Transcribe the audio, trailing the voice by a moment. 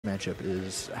matchup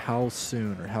is how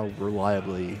soon or how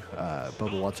reliably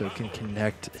Bubbawatso can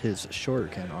connect his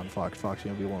shuriken on Fox. Fox, be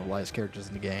one of the lightest characters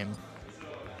in the game.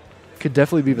 Could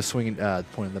definitely be the swinging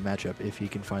point of the matchup if he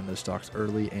can find those stocks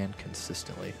early and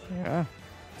consistently. Yeah.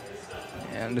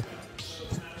 And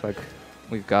looks like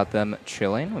we've got them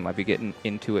chilling. We might be getting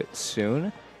into it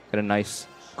soon. Got a nice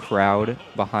crowd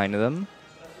behind them.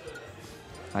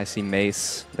 I see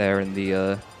Mace there in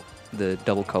the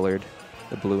double colored,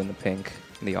 the blue and the pink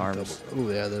in the arms. Oh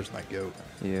yeah, there's my goat.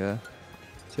 Yeah.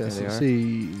 So There they are.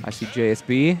 see. I see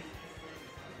JSB.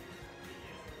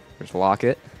 There's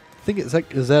Locket. I think is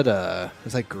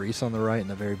that grease on the right in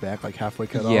the very back, like halfway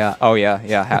cut off? Yeah. Oh yeah.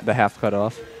 Yeah. The half cut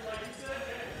off.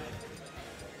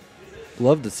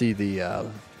 Love to see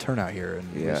the turnout here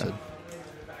in Yeah. Lucid.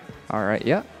 All right.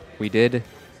 Yeah. We did.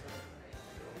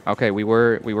 Okay. We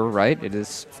were right. It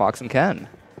is Fox and Ken.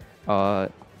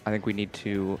 I think we need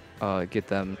to get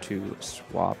them to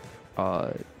swap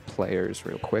players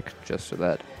real quick, just so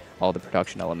that all the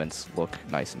production elements look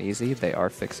nice and easy. They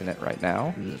are fixing it right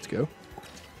now. Let's go.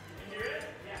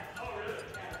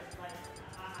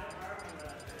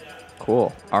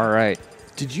 Cool. All right.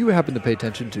 Did you happen to pay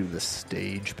attention to the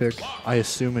stage pick? I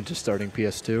assume into starting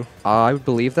PS2. I would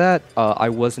believe that. I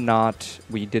was not.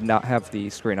 We did not have the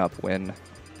screen up when,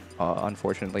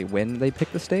 unfortunately, when they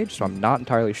picked the stage, so I'm not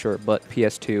entirely sure. But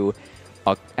PS2,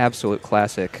 absolute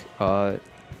classic,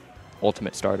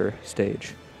 ultimate starter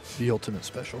stage. The ultimate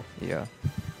special. Yeah.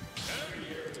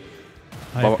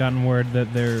 I've gotten word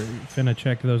that they're finna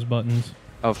check those buttons.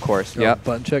 Of course. Oh, Yeah.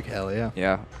 Button check. Hell yeah.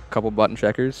 Yeah. Couple button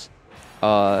checkers.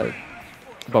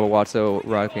 Bubbawatso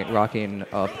rocking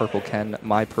Purple Ken,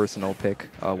 my personal pick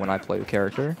when I play the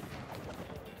character.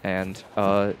 And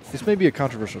This may be a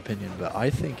controversial opinion, but I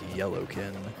think Yellow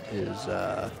Ken is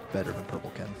better than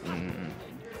Purple Ken.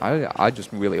 I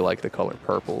just really like the color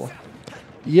purple.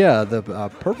 Yeah, the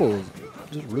purple is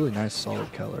just really nice,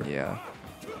 solid color. Yeah.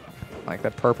 Like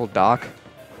that purple dock.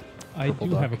 I Purple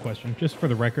do duck. have a question, just for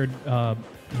the record.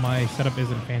 My setup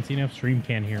isn't fancy enough. Stream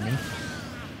can't hear me.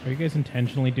 Are you guys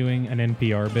intentionally doing an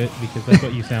NPR bit? Because that's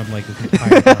what you sound like this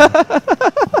entire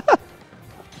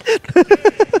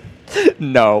time.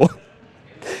 No.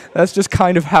 That's just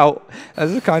kind of how.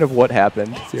 That's just kind of what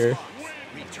happened here.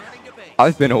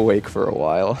 I've been awake for a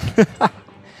while.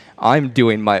 I'm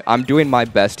doing my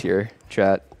best here,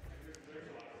 chat.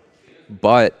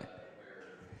 But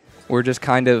we're just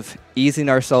kind of easing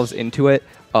ourselves into it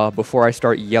before I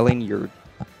start yelling your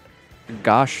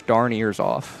gosh darn ears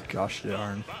off. Gosh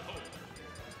darn.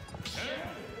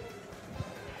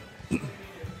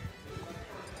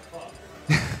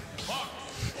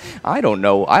 I don't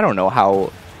know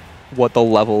what the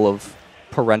level of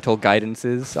parental guidance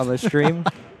is on this stream.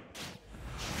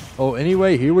 Oh,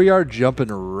 anyway, here we are jumping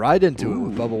right into it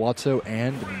with Bubbawatso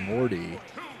and MoarD.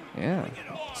 Yeah.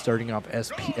 Starting off at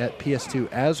PS2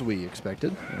 as we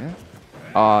expected. Yeah.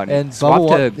 And swap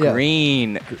to yeah.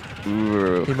 green.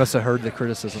 Ooh. He must have heard the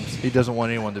criticisms. He doesn't want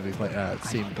anyone to be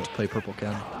see him play Purple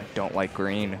Ken. I don't like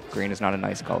green. Green is not a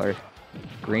nice color.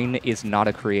 Green is not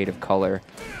a creative color,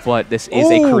 but this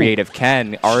is a creative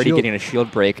Ken already Shield. getting a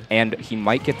shield break, and he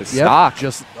might get the Yep, stock.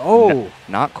 just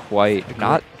Not quite,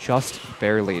 not just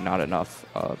barely, not enough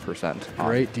percent. on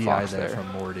great DI Fox there from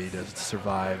MoarD to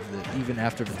survive even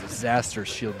after the disaster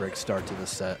shield break start to the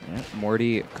set. Yeah,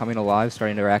 MoarD coming alive,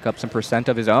 starting to rack up some percent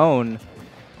of his own.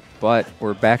 But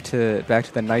we're back to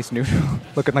the nice neutral,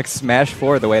 looking like Smash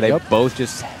 4 the way they both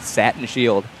just sat in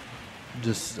shield.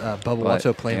 Just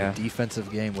Bubbawatso playing yeah. a defensive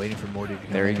game, waiting for MoarD to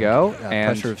come There you in go, and, and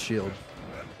pressure of shield.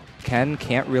 Ken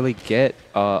can't really get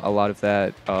a lot of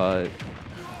that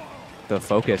the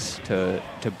focus to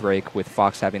break with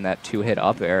Fox having that 2-hit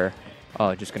up air.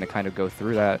 Just going to kind of go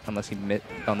through that unless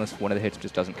one of the hits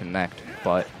just doesn't connect.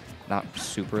 But not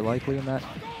super likely in that.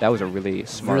 That was a really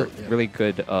smart, really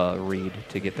good read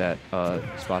to get that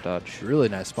spot dodge. Really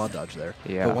nice spot dodge there.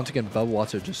 Yeah. But once again,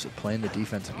 Bubbawatso just playing the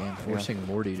defensive game, forcing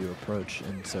MoarD to approach,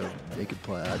 and so they could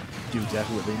do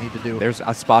exactly what they need to do. There's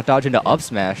a spot dodge into up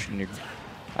smash, and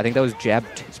I think that was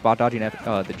spot dodging at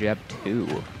the jab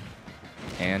 2.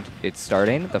 And it's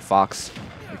starting. The Fox.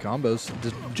 The combos,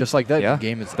 just like that, Yeah. the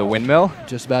game is The windmill.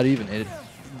 just about even. It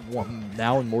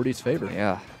now in MoarD's favor.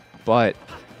 Yeah. But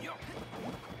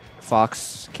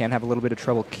Fox can have a little bit of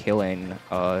trouble killing.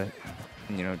 Can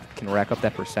rack up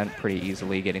that percent pretty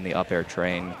easily, getting the up air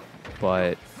train,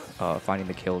 but finding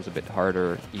the kill is a bit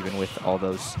harder, even with all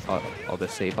the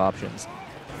safe options.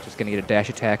 Just gonna get a dash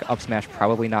attack, up smash,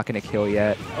 probably not gonna kill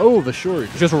yet. Oh, the short.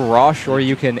 Just raw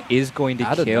Shoryuken is going to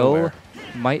Out of kill. nowhere.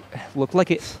 Might look like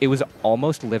it was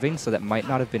almost living, so that might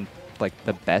not have been like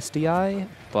the best DI,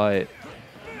 but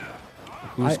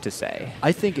Who's to say?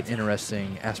 I think an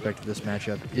interesting aspect of this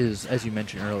matchup is, as you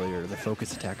mentioned earlier, the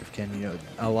focus attack of Ken. You know,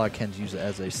 a lot of Kens use it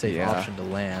as a safe option to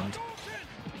land.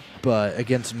 But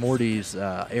against MoarD's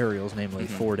aerials, namely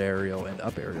forward aerial and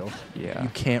up aerial, you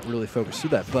can't really focus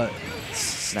through that. But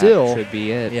still, that should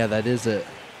be it. Yeah, that is it.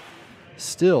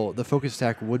 Still, the focus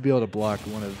attack would be able to block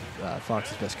one of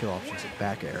Fox's best kill options at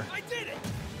back air.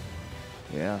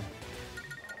 Yeah.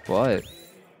 But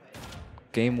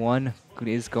game 1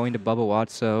 is going to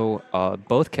Bubbawatso.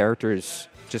 Both characters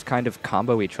just kind of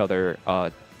combo each other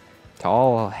to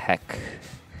all heck.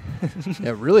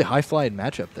 Yeah, really high-flying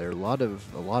matchup there. A lot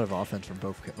of offense from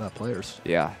both players.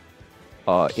 Yeah.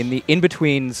 In the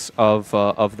in-betweens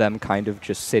of them kind of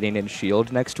just sitting in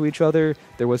shield next to each other,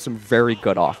 there was some very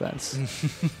good offense.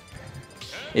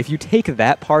 If you take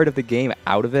that part of the game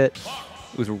out of it,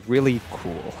 it was really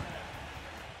cool.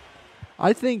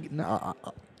 I think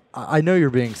I know you're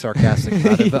being sarcastic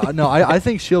about it, but no, I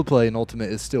think shield play in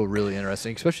Ultimate is still really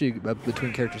interesting, especially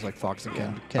between characters like Fox and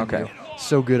Ken. Ken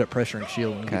so good at pressuring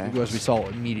shield, as we saw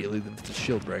immediately the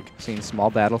shield break. Seeing small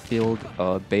battlefield,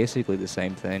 basically the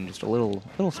same thing, just a little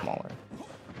smaller.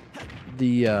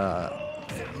 The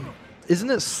isn't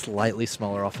it slightly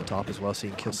smaller off the top as well, so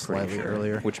you can kill slightly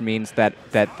earlier? Which means that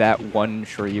one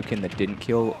Shoryuken that didn't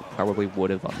kill probably would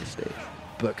have on the stage.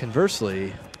 But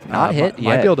conversely, not hit yet.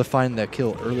 Might be able to find that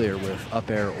kill earlier with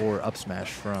up air or up smash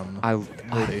from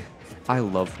MoarD. I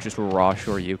love just raw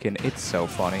Shoryuken. It's so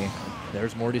funny.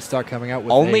 There's MoarD stock coming out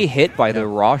with only hit by the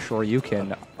raw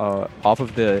Shoryuken off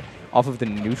of the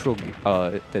neutral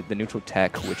the neutral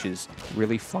tech, which is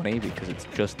really funny because it's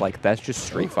just like that's just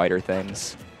Street Fighter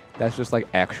things. That's just like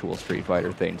actual Street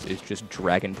Fighter things. It's just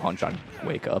Dragon Punch on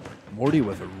Wake Up. MoarD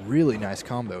with a really nice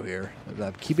combo here.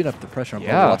 Keeping up the pressure on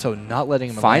Bubbawatso, not letting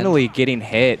him finally getting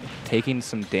hit, taking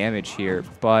some damage here,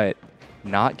 but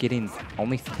not getting,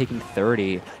 only taking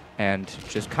 30, and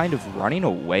just kind of running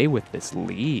away with this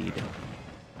lead.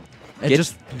 And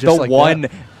just the like one,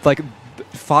 like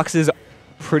Fox's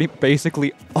pretty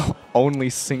basically only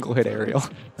single hit aerial.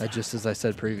 Just as I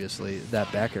said previously,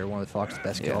 that back air, one of Fox's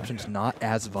best kill options, not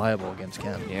as viable against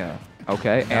Ken. Yeah.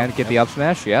 Okay, and get the up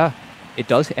smash. Yeah, it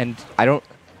does. And I don't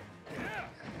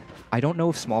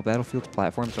know if small battlefields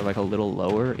platforms are like a little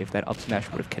lower. If that up smash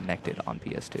would have connected on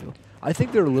PS2. I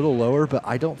think they're a little lower, but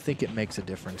I don't think it makes a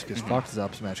difference because Fox's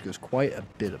up smash goes quite a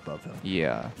bit above him.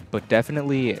 Yeah, but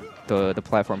definitely the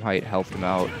platform height helped him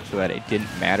out so that it didn't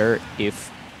matter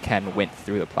if Ken went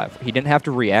through the platform. He didn't have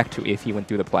to react to if he went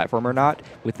through the platform or not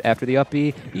after the up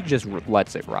B. He just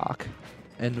lets it rock.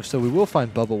 And so we will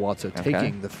find Bubbawatso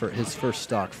taking his first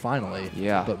stock finally.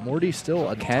 Yeah. But MoarD still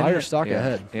an entire stock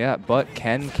ahead. Yeah, but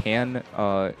Ken can,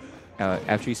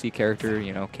 FGC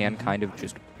character, can kind of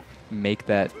just make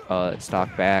that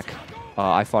stock back.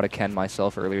 I fought a Ken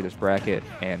myself earlier this bracket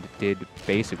and did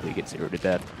basically get 0 to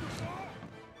death.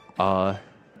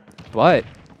 But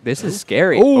this is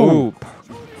scary. Ooh.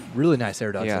 Really nice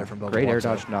air dodge there from Bubbawatso. Great air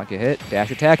dodge to not get hit. Dash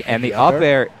attack, and the up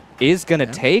air is going to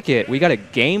take it. We got a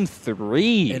game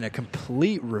 3. In a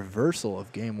complete reversal of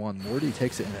game 1. MoarD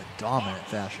takes it in a dominant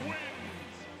fashion.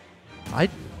 I'm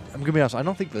going to be honest, I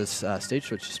don't think this stage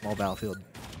switch to small battlefield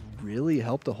really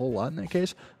helped a whole lot in that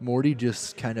case. MoarD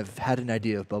just kind of had an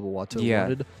idea of Bubbawatso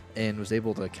wanted and was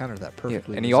able to counter that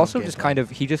perfectly. And he also just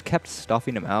he just kept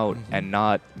stuffing him out and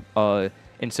not,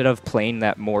 instead of playing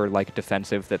that more like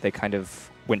defensive that they kind of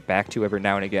went back to every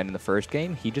now and again in the first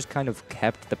game, he just kind of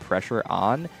kept the pressure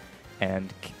on,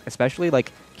 and especially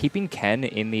like keeping Ken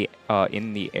in the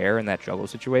air in that juggle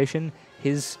situation.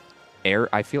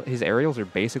 I feel his aerials are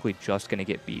basically just going to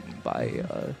get beaten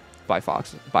by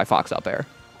Fox up air.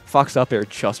 Fox up air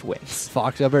just wins.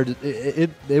 Fox up air,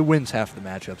 it wins half the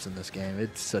matchups in this game.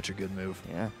 It's such a good move.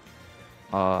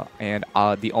 Yeah. And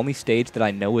the only stage that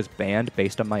I know was banned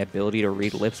based on my ability to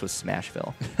read lips was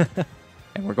Smashville.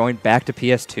 And we're going back to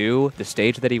PS2. The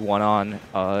stage that he won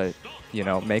on,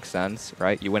 makes sense,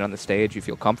 right? You win on the stage. You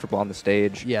feel comfortable on the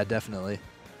stage. Yeah, definitely.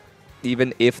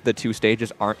 Even if the two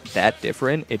stages aren't that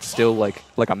different, it's still like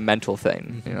a mental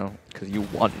thing, because you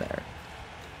won there.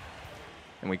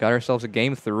 And we got ourselves a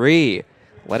game 3.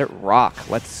 Let it rock.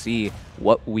 Let's see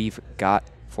what we've got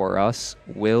for us.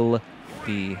 Will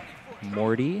the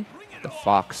MoarD, the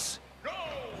Fox,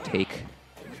 take?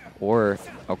 Or,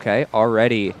 okay,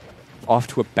 already off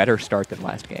to a better start than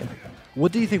last game.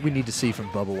 What do you think we need to see from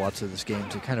Bubbawatso this game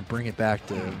to kind of bring it back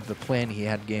to the plan he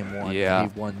had game 1? Yeah.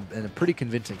 He won in a pretty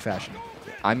convincing fashion.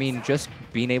 I mean, just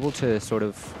being able to sort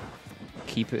of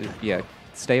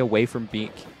stay away from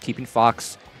keeping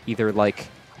Fox either like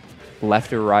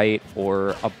left or right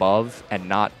or above, and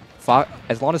not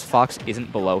as long as Fox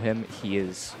isn't below him, he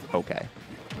is okay.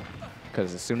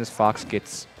 because as soon as Fox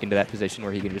gets into that position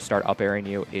where he can just start up airing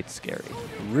you, it's scary.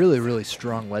 Really, really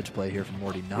strong ledge play here from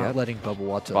MoarD, not Yep. letting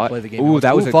Bubbawatso But, play the game. ooh,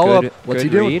 that was a follow good, up. What's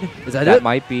good he doing? read. Is that That it?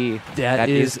 might be. That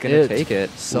is is gonna it. take it.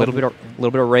 A So little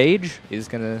bit of rage is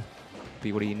gonna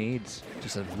be what he needs.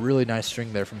 Just a really nice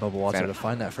string there from Bubbawatso Fan- to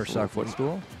find that first stock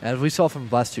footstool. As we saw from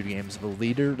the last 2 games, the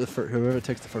leader, whoever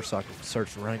takes the first stock,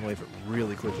 starts running away from it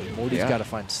really quickly. MoarD's Yeah. got to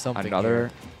find something here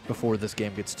before this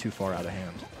game gets too far out of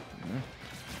hand.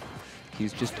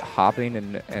 He's just hopping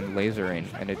and lasering,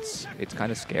 and it's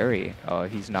kind of scary.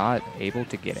 He's not able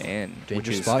to get in, which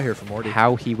Dangerous is spot here for MoarD.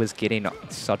 how he was getting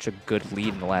such a good lead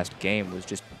in the last game was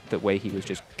just the way he was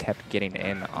just kept getting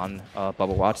in on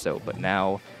Bubbawatso. But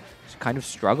now he's kind of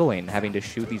struggling, having to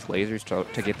shoot these lasers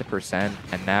to get the percent,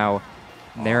 and now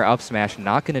Nair up smash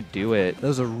not going to do it. That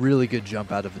was a really good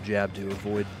jump out of the jab to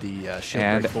avoid the shield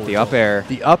And break forward the up air.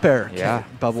 The up air. Yeah.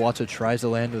 Bubbawatso tries to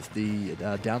land with the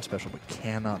down special, but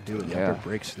cannot do it. The up air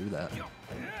breaks through that.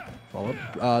 Follow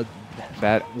up.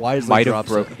 That wisely might have drops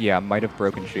broke. it. Yeah, might have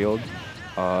broken shield.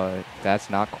 That's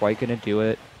not quite going to do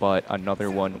it, but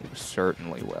another one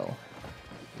certainly will.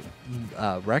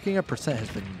 Racking up percent has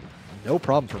been no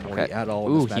problem for MoarD Okay. at all.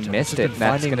 in Ooh, this he matchup. missed He's it. been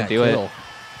That's finding gonna that do it. kill.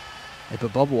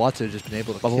 But Bubbawatso has just been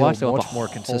able to Bubbawatso kill up much a more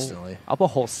whole- consistently. Up a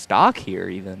whole stock here,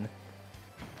 even.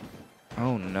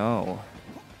 Oh no.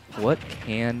 What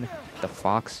can the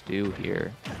Fox do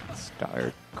here?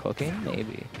 Start cooking,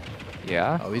 maybe.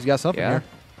 Yeah. Oh, he's got something Yeah.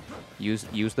 here.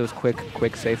 Use those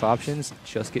quick safe options.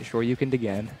 Just get sure you can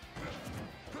again.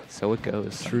 So it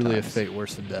goes. Truly a sometimes. fate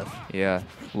worse than death. Yeah.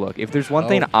 Look, if there's one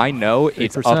thing Oh, I know,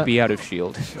 it's 8%. up B out of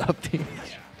shield. Up the-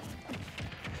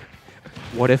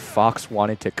 What if Fox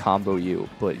wanted to combo you,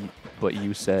 but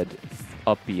you said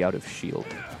up B out of shield?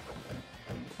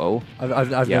 Oh.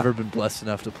 I've Yeah. never been blessed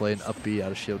enough to play an up B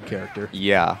out of shield character.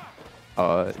 Yeah.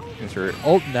 Mr.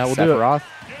 Oh, now we'll do it. Sephiroth.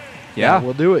 Yeah.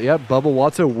 We'll do it. Yeah,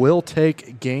 Bubbawatso will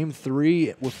take game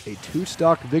 3 with a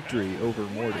 2-stock victory over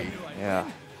MoarD. Yeah.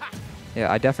 Yeah,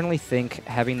 I definitely think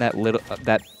having that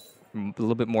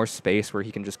little bit more space where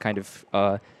he can just kind of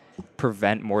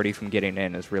prevent MoarD from getting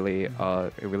in is really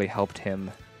it really helped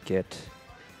him get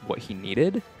what he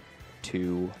needed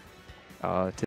to